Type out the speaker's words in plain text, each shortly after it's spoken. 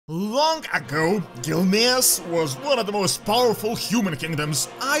Long ago, Gilneas was one of the most powerful human kingdoms,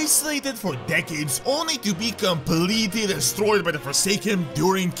 isolated for decades, only to be completely destroyed by the Forsaken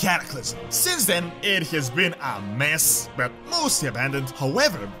during Cataclysm. Since then, it has been a mess, but mostly abandoned.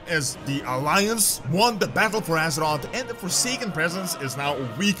 However, as the Alliance won the battle for Azeroth and the Forsaken presence is now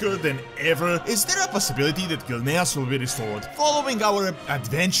weaker than ever, is there a possibility that Gilneas will be restored following our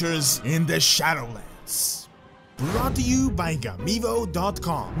adventures in the Shadowlands? Brought to you by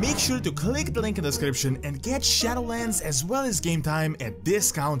Gamivo.com. Make sure to click the link in the description and get Shadowlands as well as game time at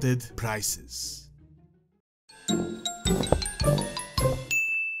discounted prices.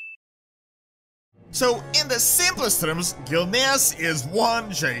 So, in the simplest terms, Gilneas is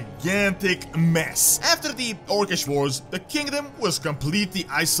one gigantic mess. After the Orcish Wars, the kingdom was completely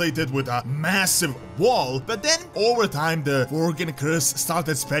isolated with a massive wall, but then, over time, the Vorgen curse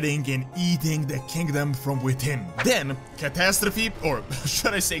started spreading and eating the kingdom from within. Then, catastrophe, or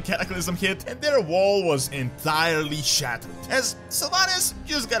should I say Cataclysm hit, and their wall was entirely shattered. As Sylvanas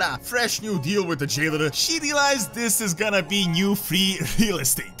just got a fresh new deal with the jailer, she realized this is gonna be new free real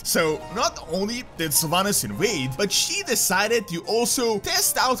estate. So, not only did Sylvanas invade, but she decided to also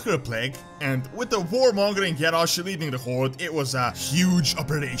test out her plague, and with the warmongering Garrosh leading the horde, it was a huge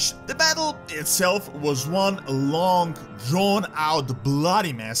operation. The battle itself was one long, drawn-out,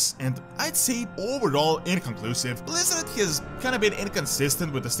 bloody mess, and I'd say overall inconclusive. Blizzard has kind of been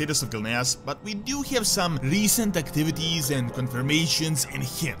inconsistent with the status of Gilneas, but we do have some recent activities and confirmations and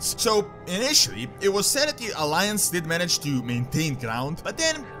hints. So, initially, it was said that the Alliance did manage to maintain ground, but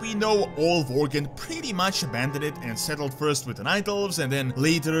then we know all Vorgen pretty much abandoned it and settled first with the Night Elves and then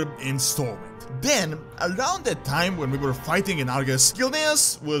later in Stormwind. Then, around that time when we were fighting in Argus,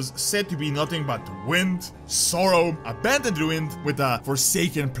 Gilneas was said to be nothing but wind, sorrow, abandoned ruin with a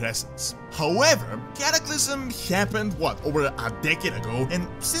forsaken presence. However, Cataclysm happened, over a decade ago, and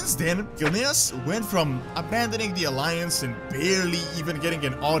since then, Gilneas went from abandoning the Alliance and barely even getting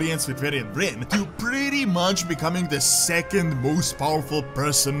an audience with Varian Bryn to pretty much becoming the second most powerful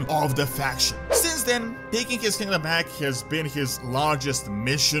person of the faction. Since then, taking his kingdom back has been his largest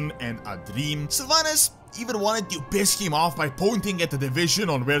mission and a dream. Sylvanas even wanted to piss him off by pointing at the division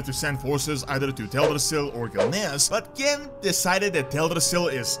on where to send forces either to Teldrassil or Gilneas, but Ken decided that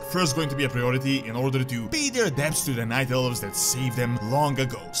Teldrassil is first going to be a priority in order to pay their debts to the Night Elves that saved them long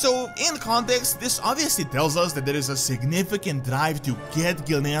ago. So, in context, this obviously tells us that there is a significant drive to get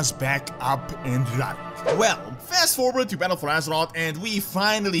Gilneas back up and running. Well, fast forward to Battle for Azeroth and we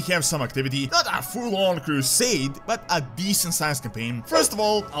finally have some activity, not a full-on crusade, but a decent-sized campaign. First of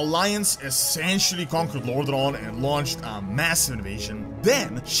all, Alliance essentially conquered Lordaeron and launched a massive invasion.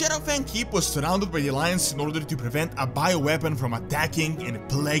 Then, Shadowfang Keep was surrounded by the Alliance in order to prevent a bioweapon from attacking and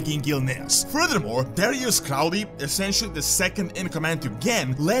plaguing Gilneas. Furthermore, Darius Crowley, essentially the second in command to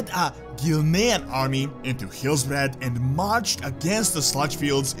Gen, led a Gilnean army into Hillsbrad and marched against the sludge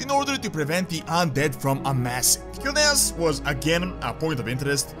fields in order to prevent the undead from amassing. Gilneas was again a point of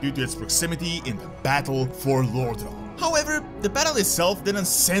interest due to its proximity in the battle for Lordaeron. However, the battle itself didn't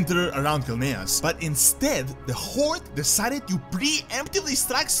center around Gilneas, but instead, the Horde decided to preemptively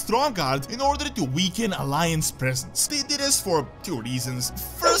strike Stromgarde in order to weaken Alliance presence. They did this for two reasons.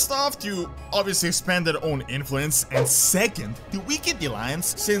 First off, to obviously expand their own influence, and second, to weaken the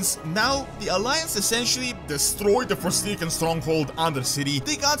Alliance, since now the Alliance essentially destroyed the Forsaken stronghold Undercity.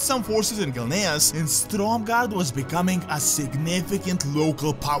 They got some forces in Gilneas, and Stromgarde was becoming a significant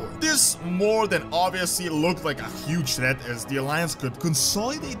local power. This more than obviously looked like a huge threat, as the Alliance could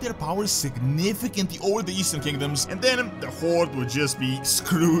consolidate their powers significantly over the Eastern Kingdoms, and then the Horde would just be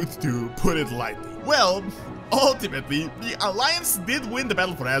screwed, to put it lightly. Well, ultimately, the Alliance did win the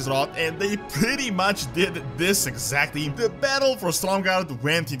battle for Azeroth, and they pretty much did this exactly. The battle for Stromgarde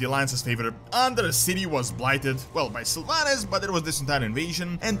went in the Alliance's favor. Undercity was blighted, well, by Sylvanas, but there was this entire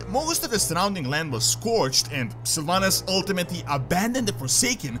invasion, and most of the surrounding land was scorched, and Sylvanas ultimately abandoned the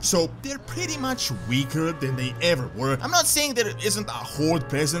Forsaken, so they're pretty much weaker than they ever were. I'm not saying there isn't a Horde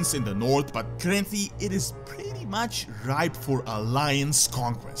presence in the north, but currently it is pretty much ripe for Alliance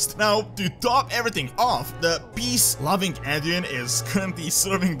conquest. Now, to top everything off, the peace-loving Adrian is currently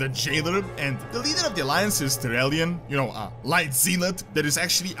serving the jailer, and the leader of the Alliance is Terrellian, you know, a light zealot that is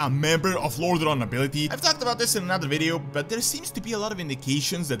actually a member of Lordaeron nobility. I've talked about this in another video, but there seems to be a lot of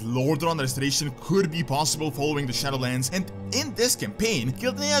indications that Lordaeron restoration could be possible following the Shadowlands, and in this campaign,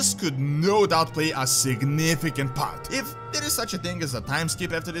 Gilneas could no doubt play a significant part. If there is such a thing as a time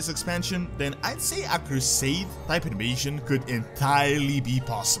skip after this expansion, then I'd say a crusade type invasion could entirely be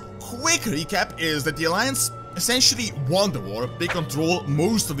possible. Quick recap is that the Alliance essentially won the war. They control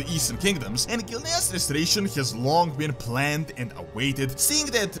most of the eastern kingdoms, and Gilneas' restoration has long been planned and awaited. Seeing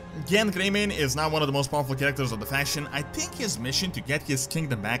that Gen Greymane is now one of the most powerful characters of the faction, I think his mission to get his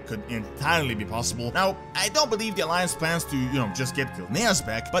kingdom back could entirely be possible. Now, I don't believe the Alliance plans to, just get Gilneas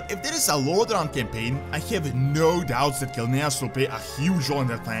back, but if there is a Lordaeron campaign, I have no doubts that Gilneas will play a huge role in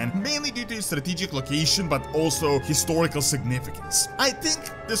that plan, mainly due to his strategic location, but also historical significance. I think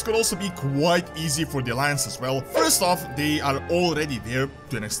this could also be quite easy for the Alliance as well. First off, they are already there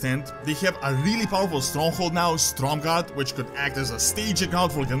to an extent. They have a really powerful stronghold now, Stromgarde, which could act as a staging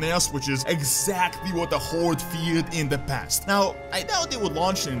ground for Gilneas, which is exactly what the Horde feared in the past. Now, I doubt they would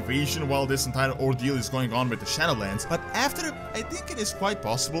launch an invasion while this entire ordeal is going on with the Shadowlands, but after, I think it is quite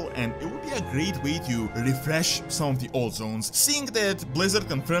possible, and it would be a great way to refresh some of the old zones. Seeing that Blizzard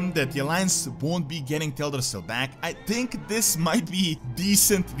confirmed that the Alliance won't be getting Teldrassil back, I think this might be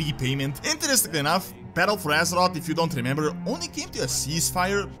decent repayment. Interestingly enough, Battle for Azeroth, if you don't remember, only came to a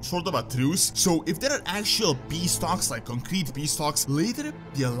ceasefire, sort of a truce. So if there are actual peace talks, like concrete peace talks, later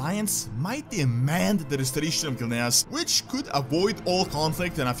the Alliance might demand the restoration of Gilneas, which could avoid all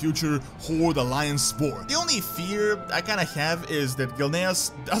conflict in a future Horde Alliance war. The only fear I kinda have is that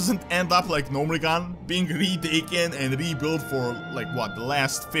Gilneas doesn't end up like Gnomrigan, being retaken and rebuilt for like what, the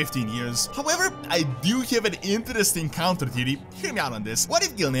last 15 years. However, I do have an interesting counter theory. Hear me out on this. What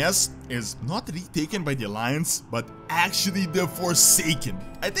if Gilneas is not retaken by the Alliance, but actually the Forsaken?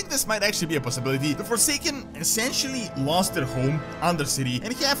 I think this might actually be a possibility. The Forsaken essentially lost their home, Undercity,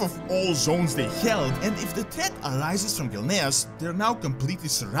 and half of all zones they held, and if the threat arises from Gilneas, they're now completely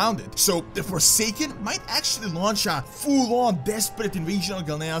surrounded. So the Forsaken might actually launch a full-on desperate invasion of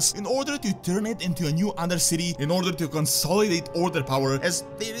Gilneas in order to turn it into a new Undercity, in order to consolidate Order power, as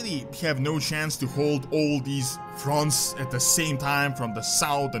they really have no chance to hold all these fronts at the same time from the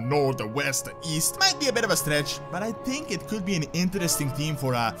south, the north, the west, the east. Might be a bit of a stretch, but I think it could be an interesting theme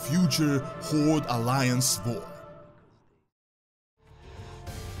for a future Horde Alliance war.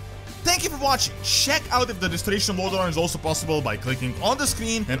 Thank you for watching. Check out if the restoration of Lordaeron is also possible by clicking on the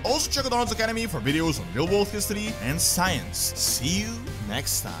screen, and also check out Doronsmovies Academy for videos on real world history and science. See you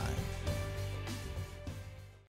next time.